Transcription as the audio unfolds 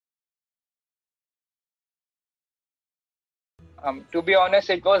To be honest,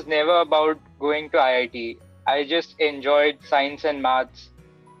 it was never about going to IIT. I just enjoyed science and maths,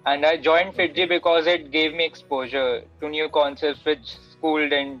 and I joined FIITJEE Okay. because it gave me exposure to new concepts which school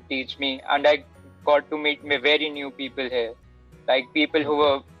didn't teach me, and I got to meet very new people here, like people who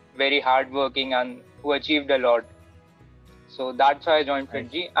Okay. were very hardworking and who achieved a lot. So that's why I joined I see.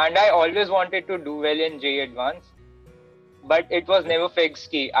 FIITJEE, and I always wanted to do well in JEE Advanced, but it was Okay. never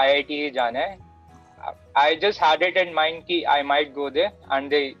fixed कि IIT ही जाना है. I just had it in mind कि I might go there,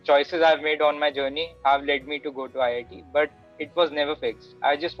 and the choices I've made on my journey have led me to go to IIT, but it was never fixed.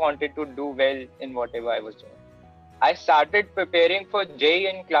 I just wanted to do well in whatever I was doing. I started preparing for JEE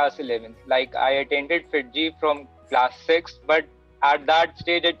in class 11th. Like I attended FIITJEE from class 6, but at that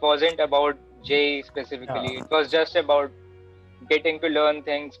stage it wasn't about JEE specifically. Yeah. It was just about getting to learn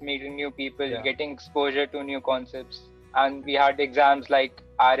things, meeting new people, Yeah. getting exposure to new concepts. And we had exams like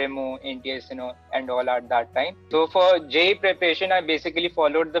RMO, NTSE, and all at that time. So for JEE preparation, I basically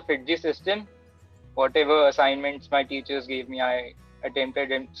followed the FIITJEE system. Whatever assignments my teachers gave me, I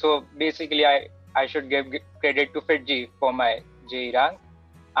attempted. And so basically, I should give credit to FIITJEE for my JEE rank.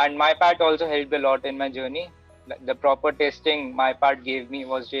 And myPAT also helped a lot in my journey. The proper testing myPAT gave me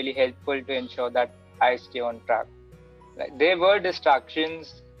was really helpful to ensure that I stay on track. Like there were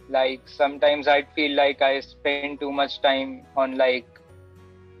distractions, like sometimes I'd feel like I spend too much time on like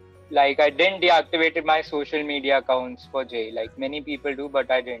I didn't deactivated my social media accounts for J, like many people do,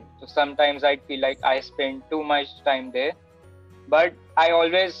 but I didn't. So sometimes I'd feel like I spent too much time there, but I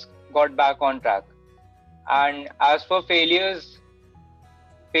always got back on track. And as for failures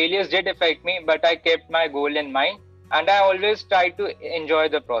did affect me, but I kept my goal in mind, and I always try to enjoy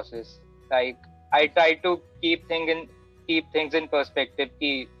the process. Like I try to keep things in perspective.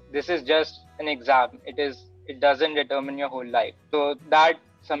 Ki this is just an exam. It doesn't determine your whole life. So that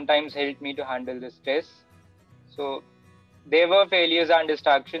sometimes helped me to handle the stress. So there were failures and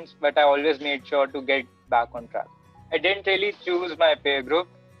distractions, but I always made sure to get back on track. I didn't really choose my peer group.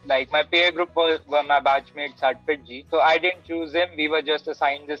 Like my peer group were my batchmates at FIITJEE. So I didn't choose them. We were just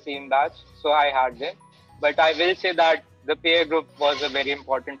assigned the same batch. So I had them. But I will say that the peer group was a very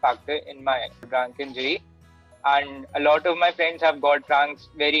important factor in my rank in JEE. And a lot of my friends have got ranks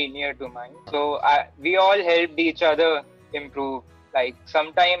very near to mine. So we all helped each other improve. Like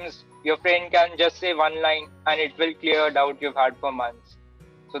sometimes your friend can just say one line and it will clear a doubt you've had for months.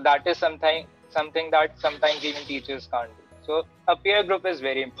 So that is something that sometimes even teachers can't do. So a peer group is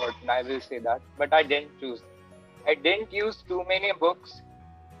very important. I will say that, but I didn't choose. I didn't use too many books.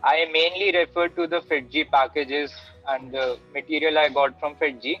 I mainly referred to the FIITJEE packages and the material I got from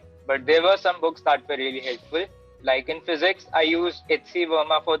FIITJEE, but there were some books that were really helpful. Like in physics, I used H.C.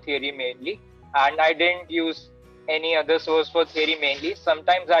 Verma for theory mainly, and I didn't use any other source for theory mainly.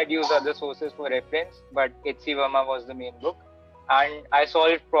 Sometimes I'd use other sources for reference, but H.C. Verma was the main book. And I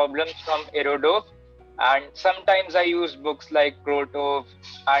solved problems from Erudov, and sometimes I used books like Krotov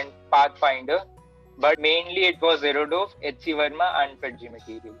and Pathfinder, but mainly it was Erudov, H.C. Verma, and FIITJEE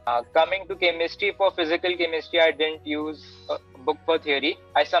material. Coming to chemistry, for physical chemistry, I didn't use a book for theory.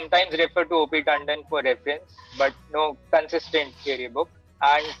 I sometimes refer to O.P. Tandon for reference, but no consistent theory book.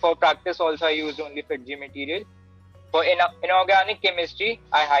 And for practice, also, I used only FIITJEE material. For inorganic chemistry,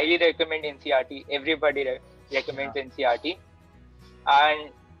 I highly recommend NCRT. Everybody recommends Yeah. NCRT. And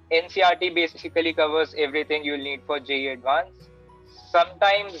NCRT basically covers everything you'll need for JEE Advanced.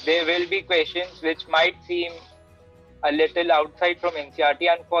 Sometimes there will be questions which might seem a little outside from NCRT,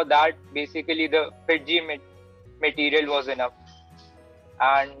 and for that, basically the FIITJEE material was enough.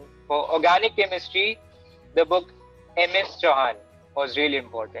 And for organic chemistry, the book M.S. Chauhan was really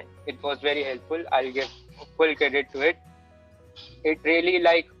important. It was very helpful. I'll give full credit to it. It really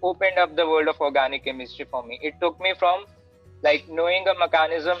like opened up the world of organic chemistry for me. It took me from like knowing a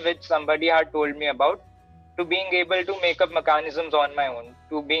mechanism which somebody had told me about to being able to make up mechanisms on my own,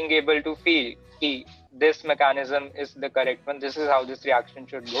 to being able to feel this mechanism is the correct one, this is how this reaction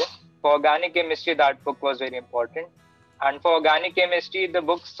should go. For organic chemistry, that book was very important. And for organic chemistry, the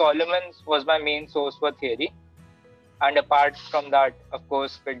book Solomon's was my main source for theory. And apart from that, of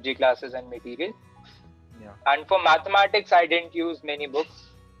course, FIITJEE classes and material. Yeah. And for mathematics, I didn't use many books.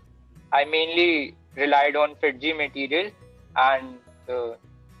 I mainly relied on FIITJEE material and the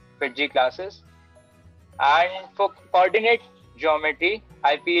FIITJEE classes. And for coordinate geometry,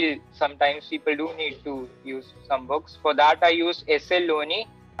 I feel sometimes people do need to use some books. For that, I used S.L. Loni,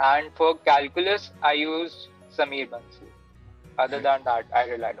 and for calculus, I used Sameer Bansal. Other Right. than that, I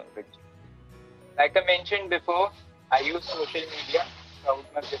relied on FIITJEE. Like I mentioned before, I use social media throughout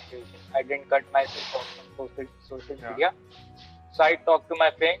my preparation. I didn't cut myself off from social Yeah. media. So I talk to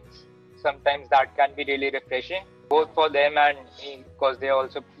my friends. Sometimes that can be really refreshing. both for them and me, because they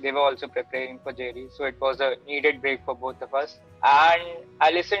were also preparing for JEE. So it was a needed break for both of us. And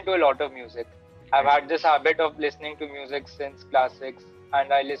I listened to a lot of music. I've had this habit of listening to music since class 6,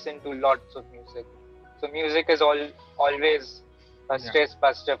 and I listen to lots of music. So music is always a stress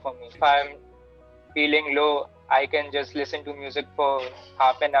buster for me. If I'm feeling low, I can just listen to music for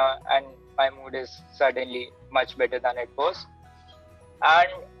half an hour and my mood is suddenly much better than it was. And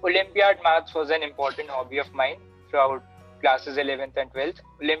Olympiad maths was an important hobby of mine throughout classes 11th and 12th.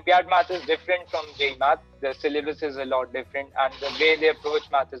 Olympiad math is different from JEE math. The syllabus is a lot different and the way they approach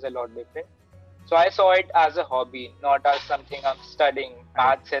math is a lot different. So I saw it as a hobby, not as something I'm studying.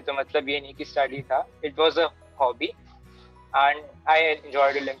 Maths है तो मतलब ये नहीं कि study था. It was a hobby and I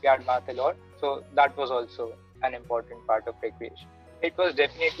enjoyed Olympiad math a lot. So that was also an important part of recreation. It was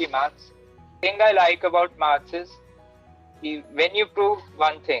definitely maths. The thing I like about maths is when you prove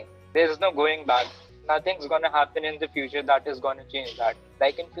one thing, there's no going back. Nothing's going to happen in the future that is going to change that.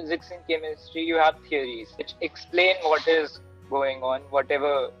 Like in physics and chemistry, you have theories which explain what is going on,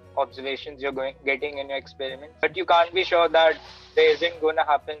 whatever observations you're getting in your experiment. But you can't be sure that there isn't going to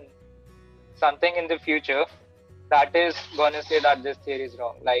happen something in the future that is going to say that this theory is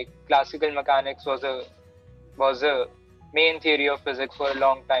wrong. Like classical mechanics was a main theory of physics for a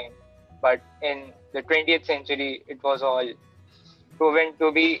long time. But in the 20th century, it was all proven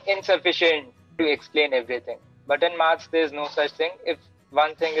to be insufficient to explain everything. But in maths, there's no such thing. If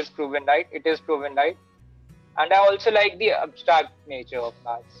one thing is proven right, it is proven right. And I also like the abstract nature of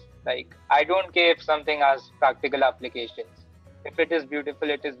maths. Like, I don't care if something has practical applications. If it is beautiful,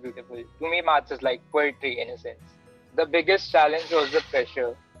 it is beautiful. To me, maths is like poetry in a sense. The biggest challenge was the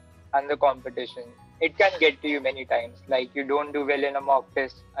pressure and the competition. It can get to you many times. Like you don't do well in a mock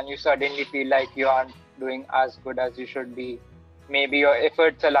test and you suddenly feel like you aren't doing as good as you should be. Maybe your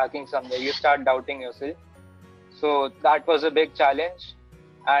efforts are lacking somewhere. You start doubting yourself. So that was a big challenge.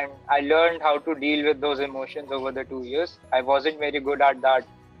 And I learned how to deal with those emotions over the 2 years. I wasn't very good at that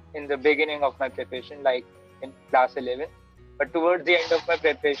in the beginning of my preparation, like in class 11. But towards the end of my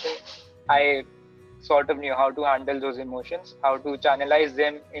preparation, I sort of knew how to handle those emotions, how to channelize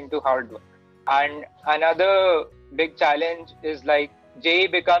them into hard work. And another big challenge is like JEE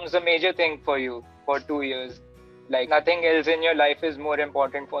becomes a major thing for you for 2 years. Like nothing else in your life is more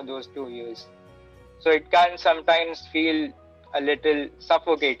important for those 2 years. So it can sometimes feel a little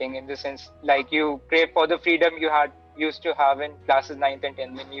suffocating in the sense like you crave for the freedom you used to have in classes 9th and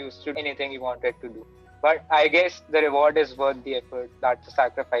 10th when you used to do anything you wanted to do. But I guess the reward is worth the effort. That's the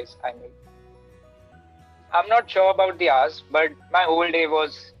sacrifice I made. I'm not sure about the hours, but my whole day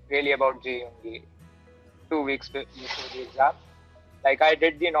was really about JEE only. 2 weeks before the exam. Like I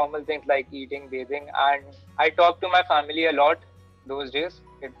did the normal things like eating, bathing, and I talked to my family a lot those days.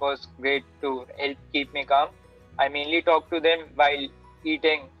 It was great to help keep me calm. I mainly talked to them while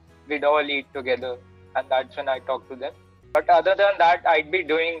eating. We'd all eat together, and that's when I talked to them. But other than that, I'd be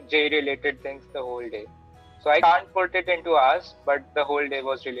doing JEE related things the whole day. So I can't put it into hours, but the whole day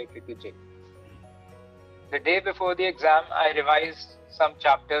was related to JEE. The day before the exam, I revised some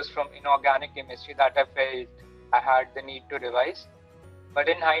chapters from inorganic chemistry that I felt I had the need to revise. But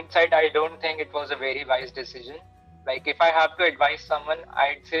in hindsight, I don't think it was a very wise decision. Like if I have to advise someone,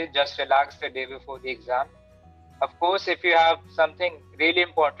 I'd say just relax the day before the exam. Of course, if you have something really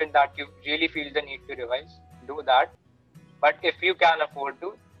important that you really feel the need to revise, do that. But if you can afford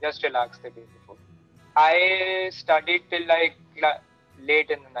to, just relax the day before. I studied till like late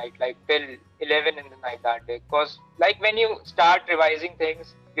in the night, like till 11 in the night that day. Because like when you start revising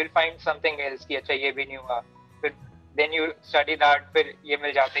things, you'll find something else कि अच्छा ये भी नहीं हुआ. Then you study that, फिर ये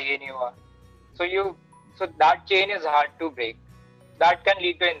मिल जाता ये नहीं हुआ. So that chain is hard to break. That can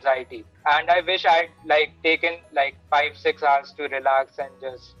lead to anxiety. And I wish I'd like taken like 5-6 hours to relax and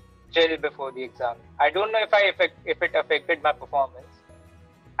just chill before the exam. I don't know if it affected my performance.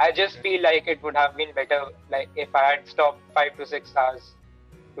 I just feel like it would have been better like if I had stopped 5 to 6 hours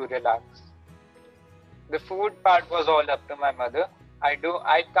to relax. The food part was all up to my mother. I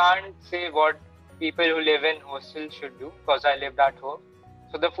can't say what people who live in hostels should do because I lived at home.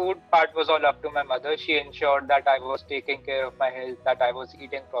 So the food part was all up to my mother. She ensured that I was taking care of my health, that I was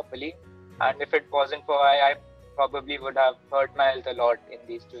eating properly. And if it wasn't for her, I probably would have hurt my health a lot in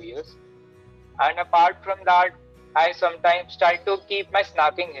these 2 years. And apart from that, I sometimes try to keep my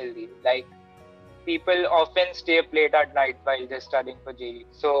snacking healthy. Like people often stay up late at night while they're studying for JEE.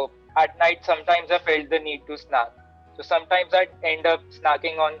 So at night, sometimes I felt the need to snack. So sometimes I'd end up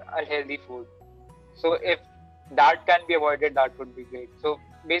snacking on unhealthy food. So if that can be avoided, that would be great. So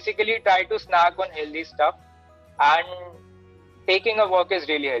basically try to snack on healthy stuff and taking a walk is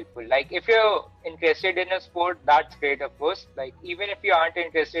really helpful. Like if you're interested in a sport, that's great, of course. Like even if you aren't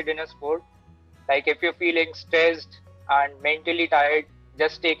interested in a sport, like if you're feeling stressed and mentally tired,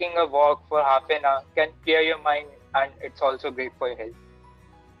 just taking a walk for half an hour can clear your mind, and it's also great for your health.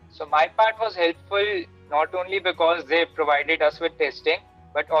 So myPAT was helpful not only because they provided us with testing,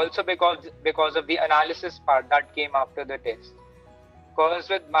 but also because of the analysis part that came after the test. Because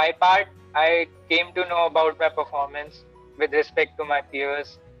with myPAT, I came to know about my performance with respect to my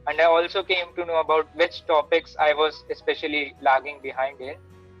peers, and I also came to know about which topics I was especially lagging behind in.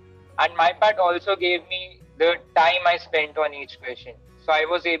 And myPAT also gave me the time I spent on each question. So I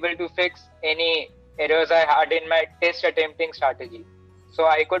was able to fix any errors I had in my test attempting strategy. So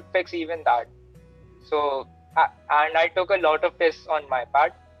I could fix even that. So, and I took a lot of tests on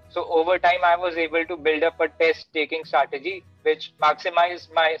myPAT. So over time, I was able to build up a test taking strategy which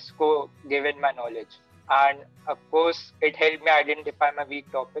maximized my score given my knowledge. And of course, it helped me identify my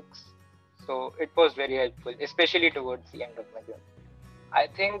weak topics. So it was very helpful, especially towards the end of my journey. I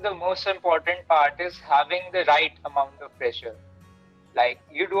think the most important part is having the right amount of pressure. Like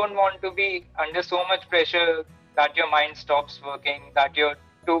you don't want to be under so much pressure that your mind stops working, that you're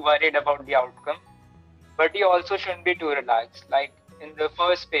too worried about the outcome. But you also shouldn't be too relaxed. Like in the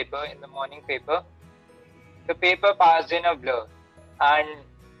first paper, in the morning paper, the paper passed in a blur and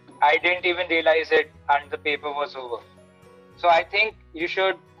I didn't even realize it and the paper was over. So I think you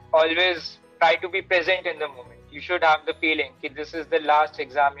should always try to be present in the moment. You should have the feeling that this is the last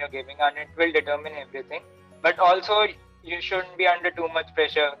exam you're giving and it will determine everything. But also you shouldn't be under too much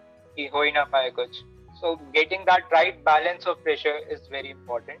pressure. Ki ho hi na paye kuch. So getting that right balance of pressure is very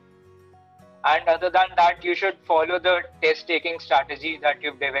important. And other than that, you should follow the test taking strategy that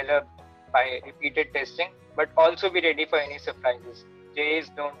you've developed by repeated testing, but also be ready for any surprises. JEEs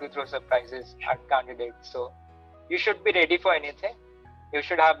don't do throw surprises at candidates. So you should be ready for anything. You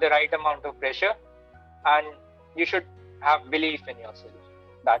should have the right amount of pressure and you should have belief in yourself.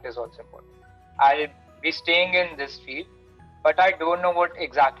 That is also important. I'll be staying in this field, but I don't know what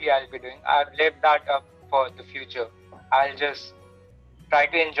exactly I'll be doing. I've left that up for the future. I'll just try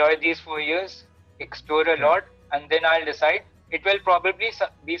to enjoy these 4 years, explore a lot, and then I'll decide. It will probably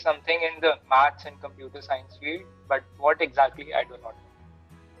be something in the maths and computer science field, but what exactly, I do not know.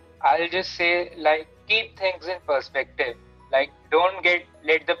 I'll just say, like, keep things in perspective. Like, don't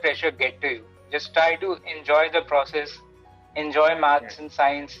let the pressure get to you. Just try to enjoy the process, enjoy maths and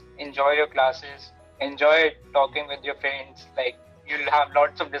science, enjoy your classes, enjoy talking with your friends. Like, you'll have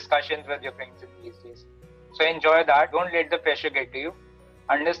lots of discussions with your friends in these days. So enjoy that. Don't let the pressure get to you.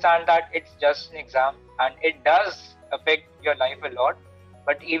 Understand that it's just an exam and it does affect your life a lot.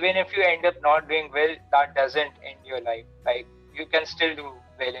 But even if you end up not doing well, that doesn't end your life. Like, you can still do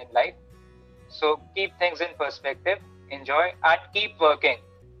well in life. So keep things in perspective, enjoy, and keep working.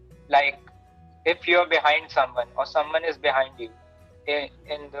 Like, if you're behind someone or someone is behind you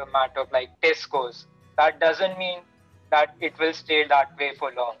in the matter of like test scores, that doesn't mean that it will stay that way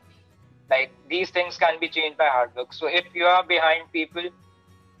for long. Like, these things can be changed by hard work. So if you are behind people,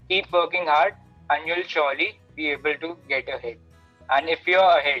 keep working hard and you'll surely be able to get ahead. And if you're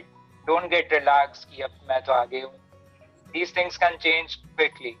ahead, don't get relaxed. Ki ab main to aage hu. These things can change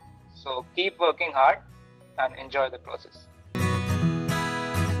quickly. So keep working hard and enjoy the process.